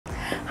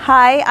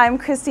Hi, I'm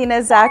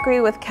Christina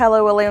Zachary with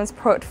Keller Williams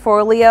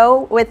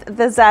Portfolio with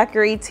the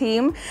Zachary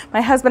team.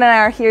 My husband and I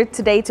are here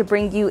today to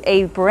bring you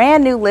a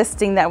brand new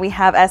listing that we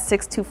have at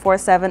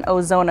 6247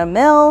 Ozona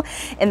Mill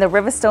in the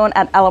Riverstone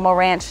at Alamo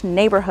Ranch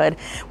neighborhood.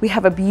 We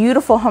have a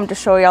beautiful home to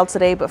show y'all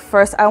today, but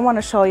first I want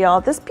to show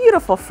y'all this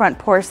beautiful front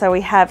porch that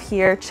we have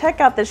here.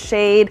 Check out the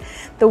shade.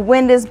 The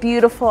wind is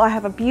beautiful. I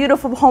have a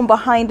beautiful home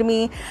behind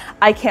me.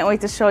 I can't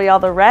wait to show y'all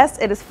the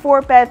rest. It is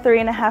 4-bed,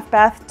 3.5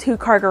 bath,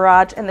 2-car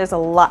garage, and there's a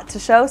lot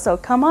to show, so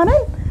come on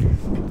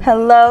in.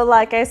 Hello,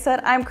 like I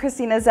said, I'm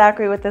Christina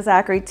Zachary with the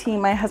Zachary team.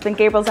 My husband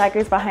Gabriel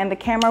Zachary is behind the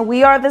camera.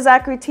 We are the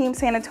Zachary team,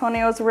 San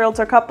Antonio's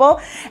realtor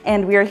couple,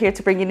 and we are here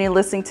to bring you a new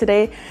listing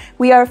today.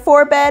 We are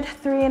 4-bed,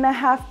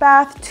 3.5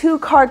 bath,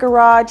 2-car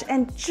garage,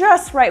 and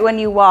just right when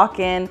you walk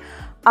in,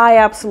 I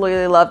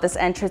absolutely love this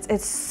entrance.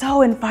 It's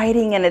so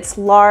inviting and it's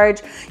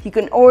large. You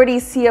can already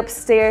see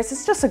upstairs.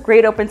 It's just a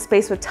great open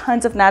space with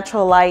tons of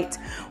natural light.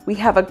 We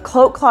have a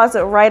cloak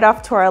closet right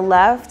off to our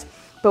left,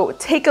 but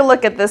take a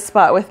look at this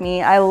spot with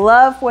me. I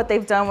love what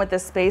they've done with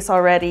this space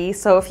already.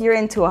 So if you're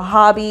into a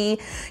hobby,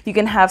 you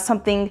can have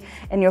something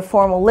in your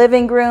formal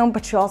living room,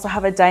 but you also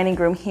have a dining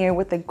room here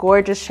with a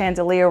gorgeous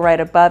chandelier right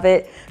above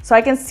it. So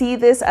I can see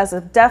this as a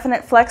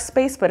definite flex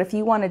space, but if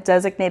you want a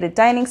designated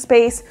dining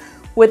space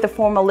with the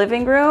formal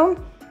living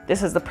room,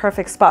 this is the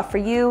perfect spot for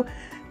you.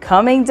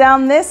 Coming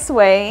down this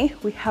way,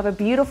 we have a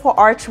beautiful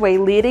archway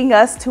leading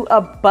us to a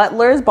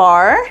butler's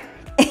bar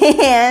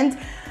and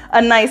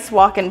a nice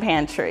walk-in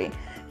pantry.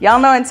 Y'all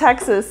know in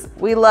Texas,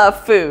 we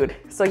love food,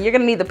 so you're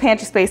gonna need the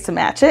pantry space to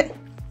match it.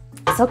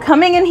 So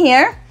coming in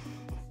here,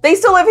 they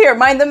still live here,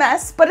 mind the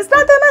mess, but it's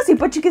not that messy,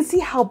 but you can see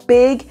how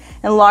big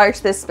and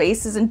large this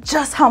space is and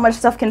just how much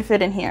stuff can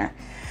fit in here.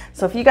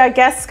 So if you got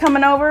guests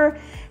coming over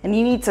and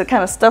you need to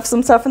kind of stuff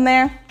some stuff in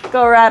there,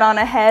 go right on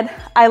ahead.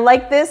 I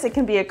like this. It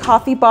can be a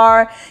coffee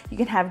bar. You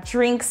can have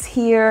drinks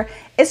here.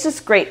 It's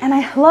just great. And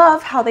I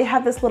love how they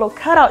have this little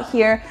cutout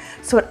here,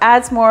 so it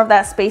adds more of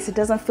that space. It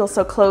doesn't feel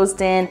so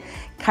closed in,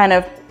 kind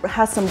of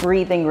has some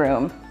breathing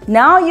room.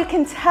 Now you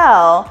can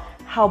tell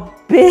how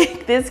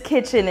big this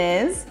kitchen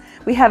is.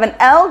 We have an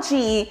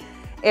LG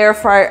air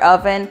fryer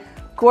oven,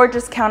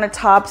 gorgeous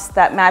countertops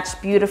that match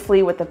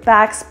beautifully with the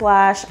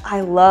backsplash.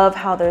 I love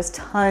how there's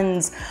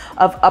tons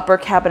of upper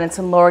cabinets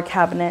and lower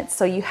cabinets.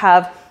 So you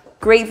have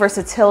great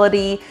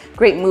versatility,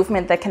 great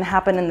movement that can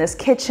happen in this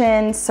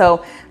kitchen.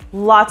 So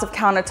lots of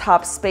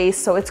countertop space.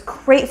 So it's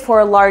great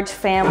for a large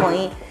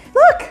family.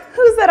 Look,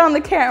 who's that on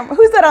the camera?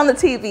 Who's that on the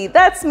TV?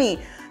 That's me.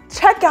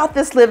 Check out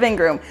this living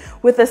room.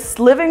 With this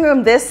living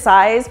room this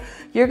size,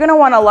 you're gonna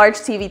want a large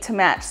TV to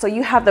match. So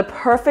you have the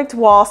perfect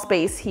wall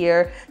space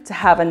here to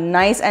have a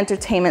nice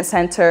entertainment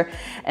center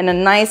and a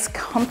nice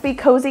comfy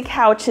cozy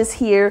couches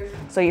here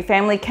so your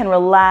family can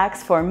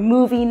relax for a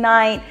movie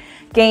night,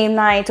 game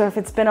night, or if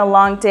it's been a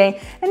long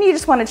day and you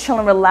just want to chill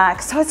and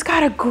relax. So it's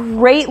got a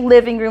great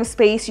living room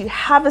space. You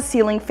have a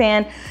ceiling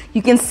fan.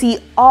 You can see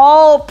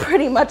all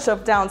pretty much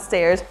of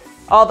downstairs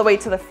all the way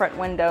to the front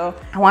window.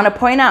 I want to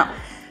point out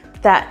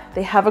that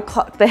they have a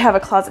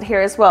closet here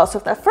as well. So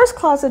if that first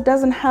closet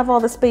doesn't have all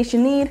the space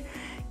you need,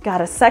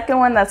 got a second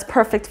one that's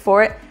perfect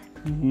for it.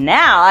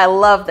 Now I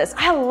love this.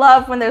 I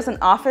love when there's an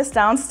office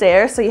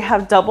downstairs. So you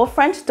have double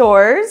French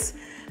doors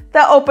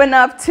that open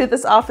up to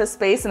this office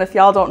space. And if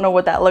y'all don't know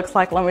what that looks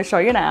like, let me show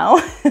you now.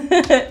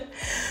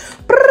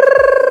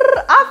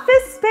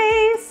 Office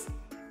space.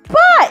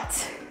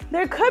 But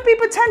there could be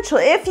potential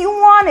if you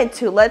wanted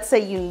to. Let's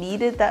say you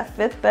needed that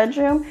 5th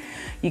bedroom.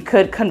 You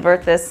could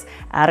convert this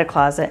out of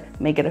closet,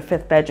 make it a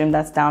 5th bedroom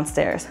that's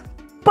downstairs.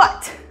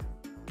 But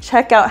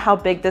check out how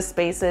big this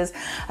space is.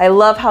 I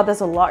love how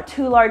there's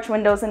two large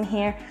windows in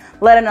here,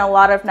 letting in a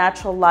lot of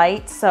natural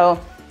light. So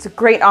it's a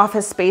great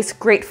office space,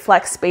 great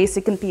flex space.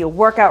 It can be a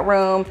workout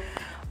room,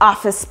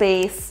 office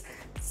space,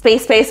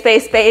 space.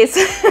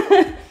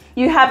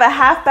 You have a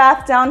half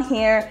bath down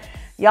here.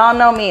 Y'all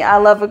know me, I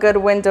love a good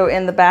window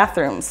in the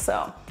bathroom.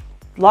 So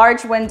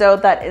large window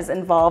that is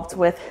involved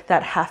with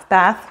that half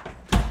bath.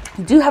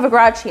 You do have a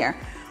garage here,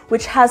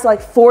 which has like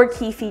 4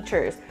 key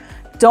features.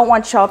 Don't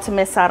want y'all to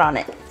miss out on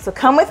it. So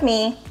come with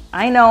me.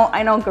 I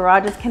know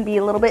garages can be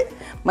a little bit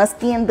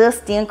musty and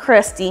dusty and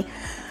crusty,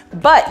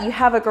 but you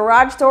have a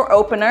garage door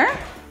opener.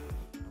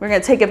 We're gonna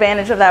take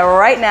advantage of that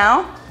right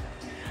now.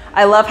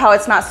 I love how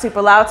it's not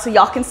super loud, so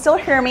y'all can still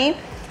hear me.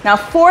 Now,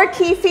 4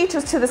 key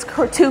features to this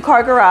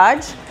 2-car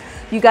garage.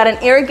 You got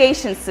an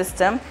irrigation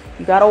system,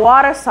 you got a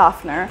water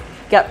softener,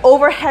 you got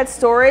overhead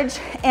storage,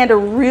 and a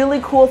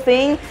really cool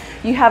thing,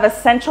 you have a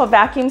central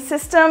vacuum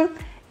system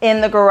in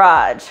the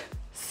garage.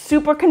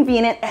 Super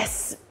convenient,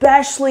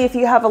 especially if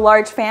you have a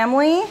large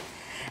family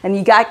and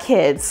you got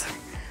kids.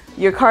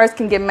 Your cars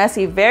can get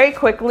messy very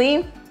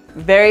quickly,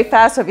 very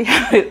fast. So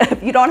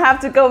if you don't have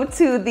to go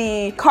to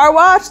the car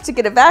wash to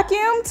get it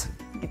vacuumed,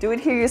 you do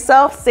it here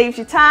yourself, saves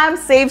you time,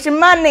 saves you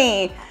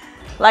money.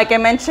 Like I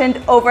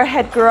mentioned,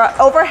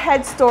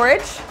 overhead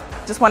storage.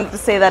 Just wanted to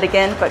say that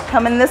again, but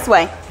coming this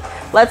way.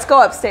 Let's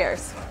go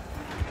upstairs.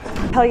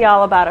 I'll tell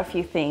y'all about a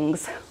few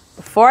things.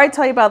 Before I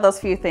tell you about those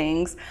few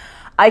things,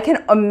 I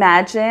can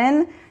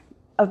imagine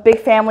of big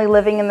family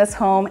living in this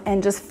home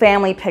and just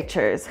family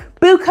pictures.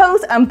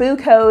 Bucos and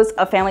bucos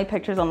of family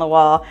pictures on the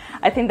wall.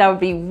 I think that would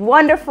be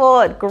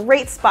wonderful, a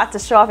great spot to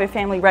show off your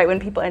family right when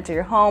people enter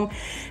your home.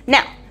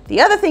 Now, the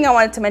other thing I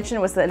wanted to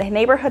mention was that the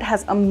neighborhood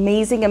has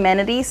amazing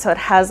amenities. So it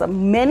has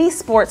many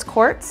sports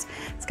courts.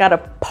 It's got a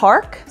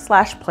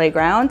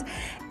park/playground,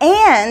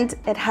 and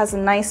it has a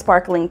nice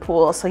sparkling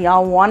pool. So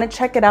y'all want to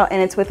check it out, and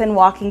it's within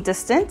walking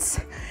distance.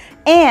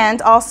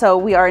 And also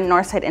we are in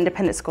Northside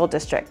Independent School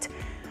District.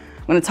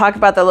 I'm going to talk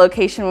about the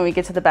location when we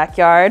get to the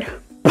backyard,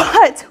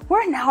 but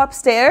we're now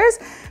upstairs.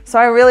 So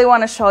I really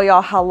want to show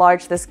y'all how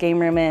large this game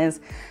room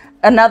is.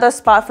 Another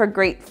spot for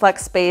great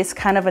flex space,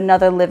 kind of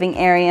another living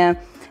area.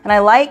 And I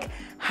like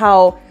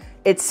how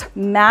it's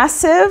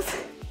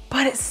massive,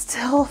 but it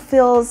still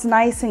feels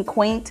nice and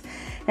quaint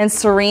and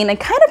serene and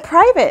kind of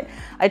private.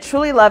 I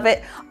truly love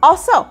it.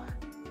 Also,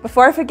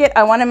 before I forget,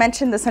 I want to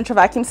mention the central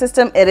vacuum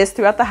system. It is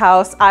throughout the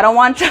house. I don't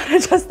want you to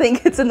just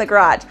think it's in the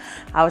garage.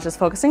 I was just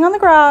focusing on the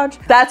garage.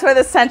 That's where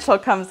the central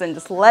comes in,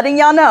 just letting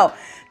y'all know.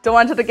 Don't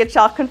want you to get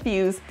y'all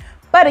confused.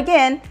 But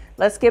again,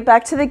 let's get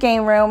back to the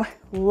game room.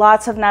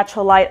 Lots of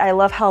natural light. I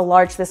love how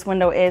large this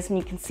window is, and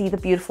you can see the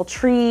beautiful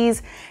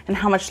trees and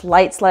how much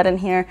light's let in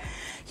here.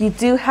 You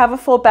do have a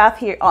full bath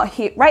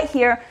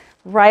here,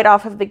 right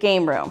off of the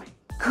game room.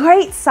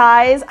 Great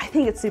size. I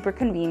think it's super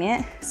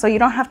convenient. So you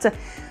don't have to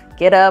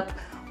get up,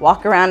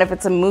 walk around. If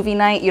it's a movie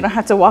night, you don't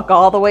have to walk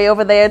all the way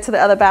over there to the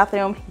other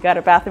bathroom. You got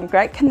a bathroom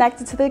right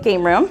connected to the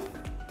game room.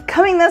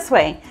 Coming this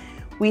way,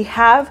 we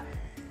have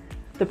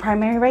the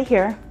primary right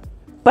here,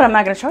 but I'm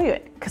not gonna show you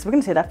it because we're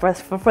gonna save that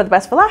for the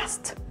best for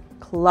last.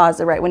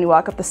 Closet right when you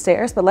walk up the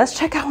stairs, but let's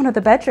check out one of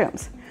the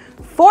bedrooms.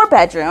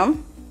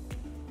 4-bedroom,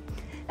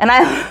 and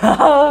I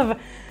love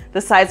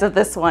the size of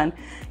this one.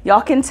 Y'all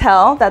can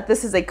tell that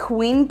this is a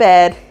queen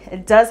bed.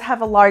 It does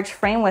have a large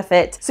frame with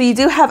it. So you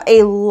do have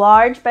a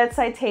large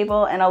bedside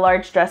table and a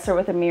large dresser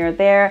with a mirror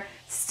there.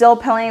 Still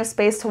plenty of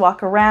space to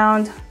walk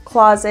around.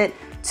 Closet,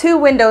 2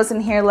 windows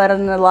in here letting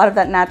in a lot of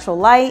that natural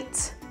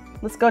light.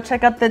 Let's go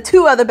check out the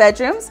 2 other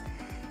bedrooms.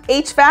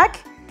 HVAC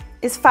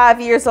is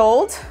 5 years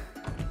old.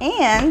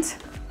 And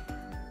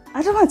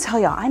I just want to tell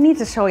y'all, I need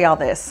to show y'all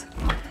this.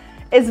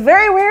 It's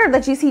very rare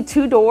that you see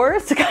 2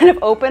 doors to kind of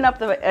open up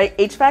the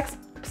HVAC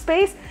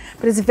space,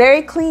 but it's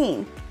very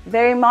clean,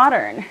 very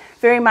modern,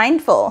 very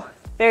mindful,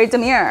 very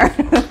demure.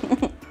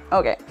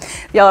 Okay,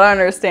 if y'all don't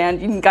understand,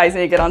 you guys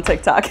need to get on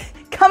TikTok.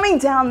 Coming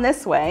down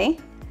this way,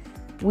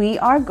 we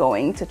are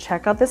going to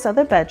check out this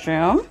other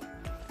bedroom.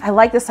 I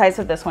like the size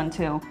of this one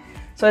too.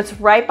 So it's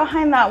right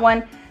behind that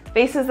one,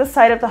 faces the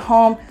side of the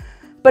home,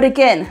 but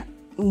again,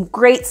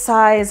 great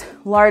size,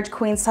 large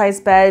queen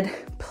size bed,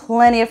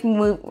 plenty of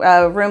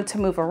room to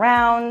move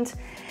around.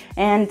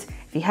 And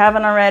if you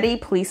haven't already,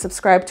 please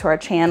subscribe to our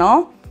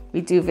channel.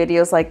 We do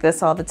videos like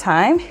this all the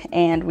time,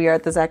 and we are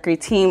at the Zachary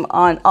team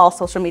on all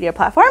social media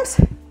platforms.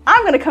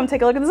 I'm gonna come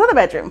take a look at this other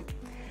bedroom.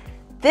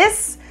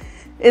 This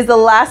is the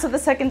last of the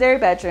secondary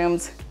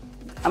bedrooms.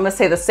 I'm gonna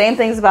say the same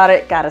things about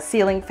it. Got a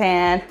ceiling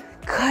fan,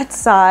 good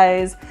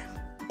size.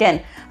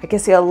 Again, I can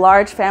see a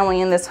large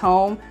family in this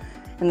home,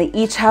 and they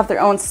each have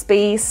their own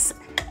space,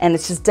 and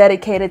it's just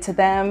dedicated to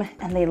them,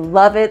 and they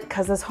love it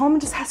because this home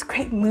just has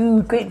great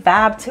mood, great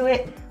vibe to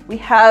it. We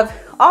have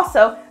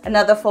also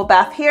another full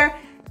bath here,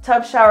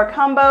 tub shower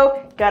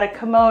combo, got a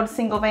commode,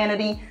 single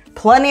vanity,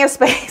 plenty of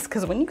space,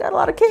 because when you got a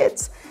lot of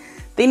kids,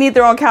 they need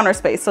their own counter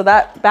space. So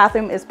that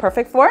bathroom is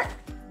perfect for it.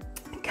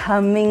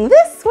 Coming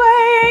this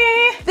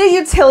way, the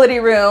utility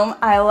room.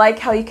 I like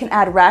how you can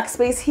add rack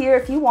space here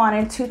if you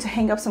wanted to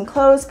hang up some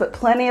clothes, but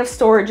plenty of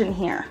storage in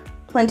here.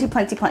 Plenty,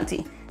 plenty,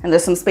 plenty. And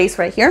there's some space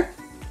right here.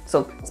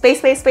 So space,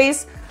 space,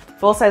 space.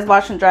 Full-size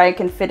wash and dry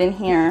can fit in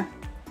here.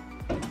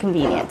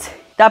 Convenient.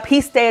 La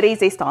piece de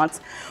resistance.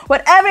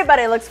 What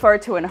everybody looks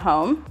forward to in a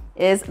home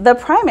is the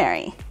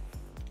primary.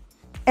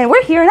 And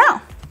we're here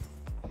now.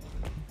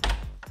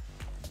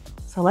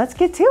 So let's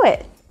get to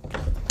it.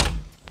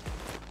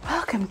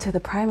 Welcome to the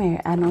primary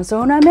at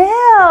Ozona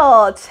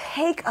Mill.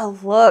 Take a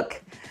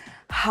look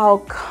how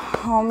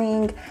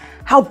calming,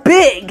 how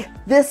big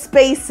this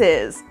space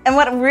is. And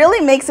what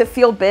really makes it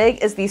feel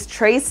big is these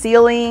tray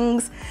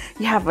ceilings.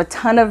 You have a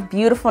ton of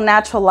beautiful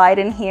natural light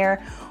in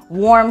here,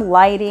 warm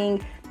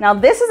lighting. Now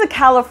this is a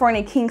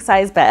California king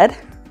size bed,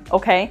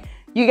 okay?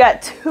 You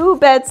got 2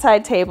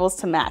 bedside tables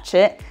to match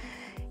it.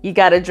 You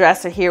got a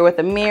dresser here with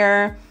a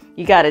mirror.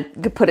 You got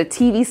to put a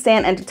TV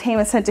stand,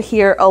 entertainment center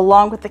here,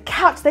 along with the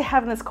couch they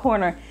have in this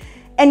corner.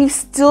 And you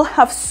still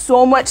have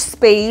so much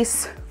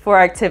space for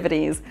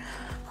activities.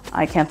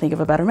 I can't think of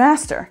a better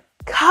master.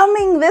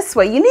 Coming this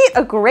way, you need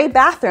a great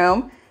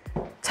bathroom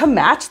to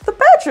match the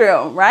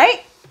bedroom,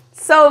 right?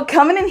 So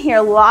coming in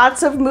here,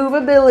 lots of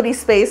movability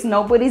space.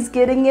 Nobody's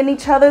getting in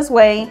each other's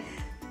way.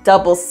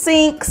 Double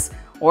sinks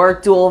or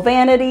dual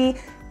vanity.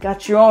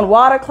 Got your own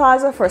water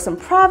closet for some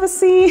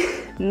privacy.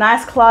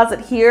 Nice closet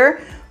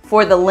here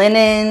for the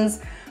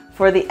linens,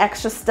 for the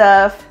extra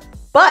stuff.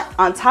 But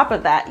on top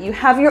of that, you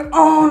have your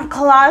own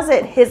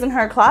closet, his and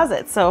her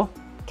closet. So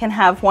can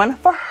have one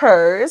for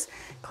hers.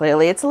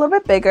 Clearly it's a little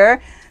bit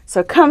bigger. So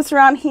it comes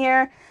around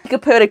here. You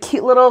could put a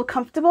cute little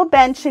comfortable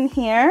bench in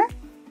here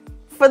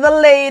for the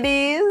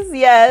ladies.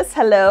 Yes,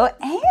 hello.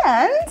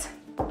 And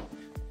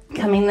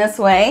coming this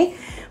way,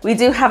 we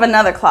do have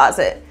another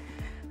closet.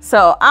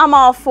 So I'm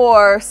all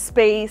for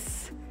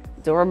space,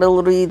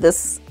 durability,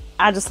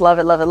 I just love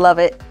it, love it, love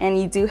it.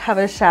 And you do have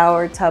a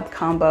shower tub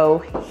combo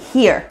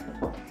here.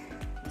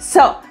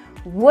 So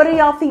what do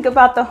y'all think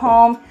about the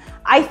home?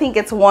 I think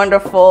it's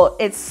wonderful.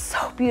 It's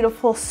so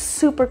beautiful,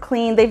 super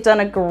clean. They've done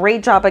a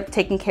great job at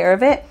taking care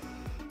of it.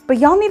 But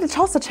y'all need to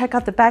also check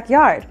out the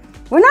backyard.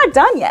 We're not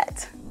done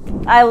yet.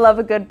 I love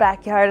a good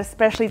backyard,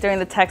 especially during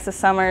the Texas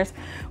summers.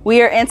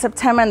 We are in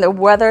September and the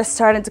weather is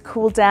starting to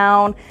cool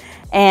down,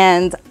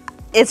 and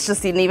it's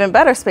just an even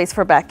better space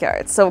for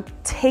backyard. So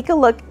take a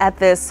look at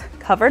this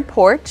covered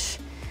porch.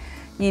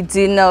 You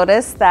do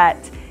notice that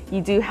you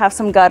do have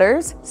some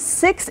gutters,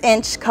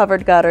 6-inch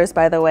covered gutters,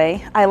 by the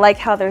way. I like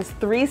how there's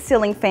 3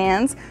 ceiling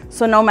fans,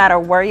 so no matter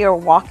where you're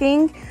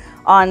walking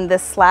on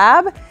this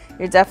slab,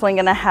 you're definitely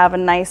gonna have a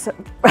nice,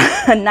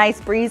 a nice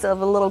breeze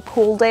of a little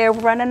cool air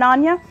running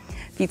on you.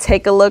 If you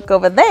take a look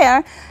over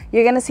there,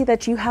 you're gonna see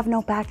that you have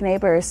no back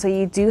neighbors. So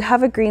you do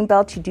have a green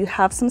belt, you do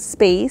have some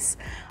space.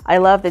 I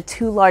love the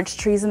 2 large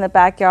trees in the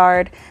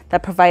backyard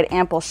that provide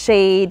ample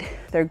shade.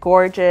 They're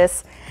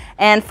gorgeous.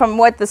 And from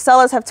what the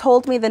sellers have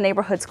told me, the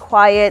neighborhood's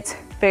quiet,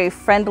 very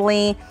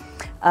friendly.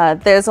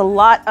 There's a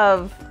lot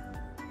of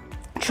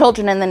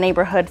children in the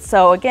neighborhood.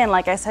 So again,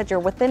 like I said,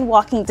 you're within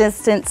walking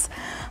distance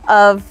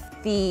of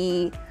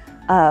the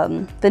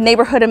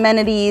neighborhood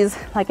amenities.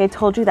 Like I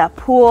told you, that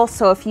pool.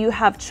 So if you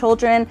have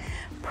children,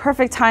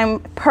 perfect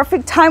time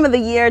of the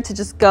year to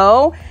just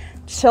go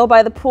chill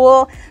by the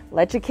pool,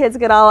 let your kids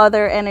get all of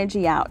their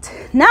energy out.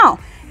 Now,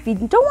 if you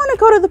don't want to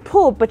go to the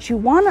pool, but you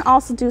want to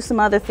also do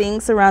some other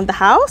things around the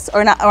house,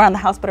 or not around the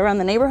house, but around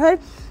the neighborhood,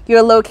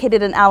 you're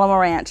located in Alamo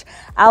Ranch.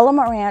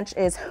 Alamo Ranch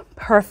is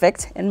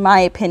perfect, in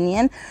my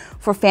opinion,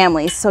 for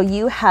families. So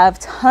you have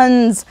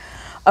tons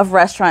of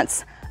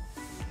restaurants,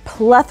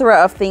 plethora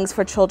of things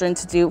for children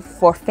to do,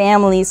 for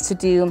families to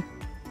do.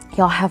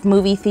 Y'all have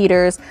movie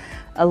theaters,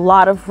 a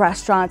lot of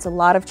restaurants, a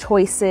lot of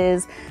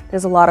choices.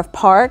 There's a lot of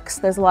parks.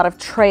 There's a lot of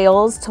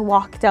trails to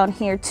walk down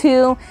here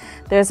too.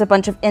 There's a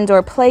bunch of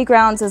indoor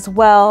playgrounds as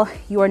well.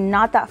 You are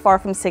not that far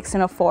from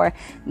 1604.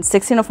 And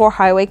 1604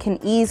 highway can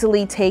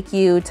easily take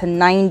you to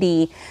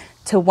 90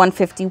 to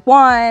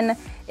 151.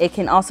 It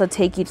can also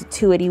take you to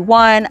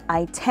 281,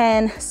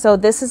 I-10. So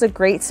this is a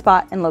great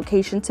spot and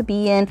location to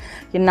be in.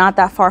 You're not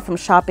that far from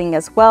shopping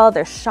as well.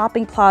 There's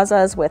shopping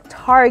plazas with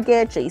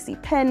Target,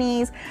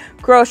 JCPenney's,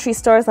 grocery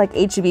stores like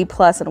H-E-B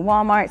Plus and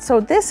Walmart. So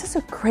this is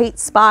a great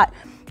spot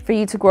for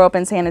you to grow up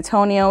in San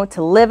Antonio,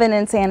 to live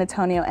in San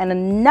Antonio. And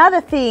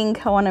another thing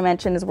I want to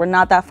mention is we're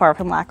not that far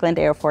from Lackland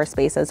Air Force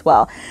Base as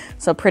well.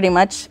 So pretty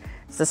much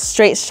it's a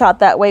straight shot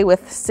that way with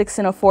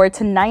 1604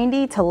 to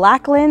 90 to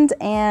Lackland,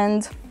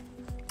 and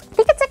I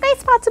think it's a great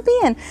spot to be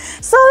in.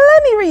 So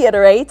let me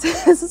reiterate,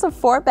 this is a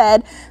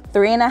 4-bed,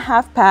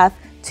 3.5 bath,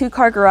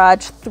 2-car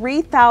garage,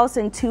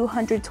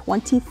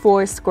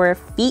 3,224 square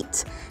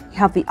feet. You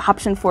have the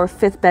option for a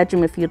 5th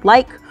bedroom if you'd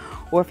like,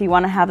 or if you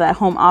want to have that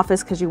home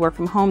office because you work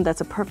from home,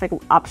 that's a perfect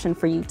option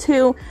for you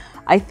too.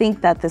 I think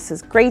that this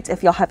is great.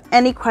 If y'all have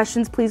any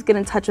questions, please get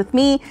in touch with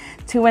me,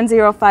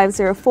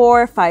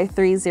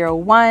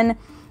 210-504-5301.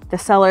 The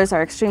sellers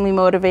are extremely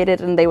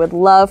motivated and they would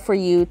love for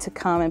you to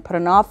come and put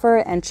an offer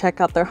and check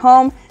out their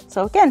home.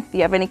 So again, if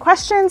you have any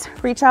questions,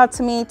 reach out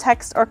to me,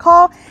 text or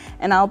call,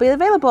 and I'll be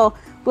available.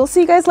 We'll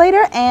see you guys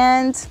later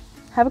and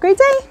have a great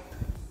day.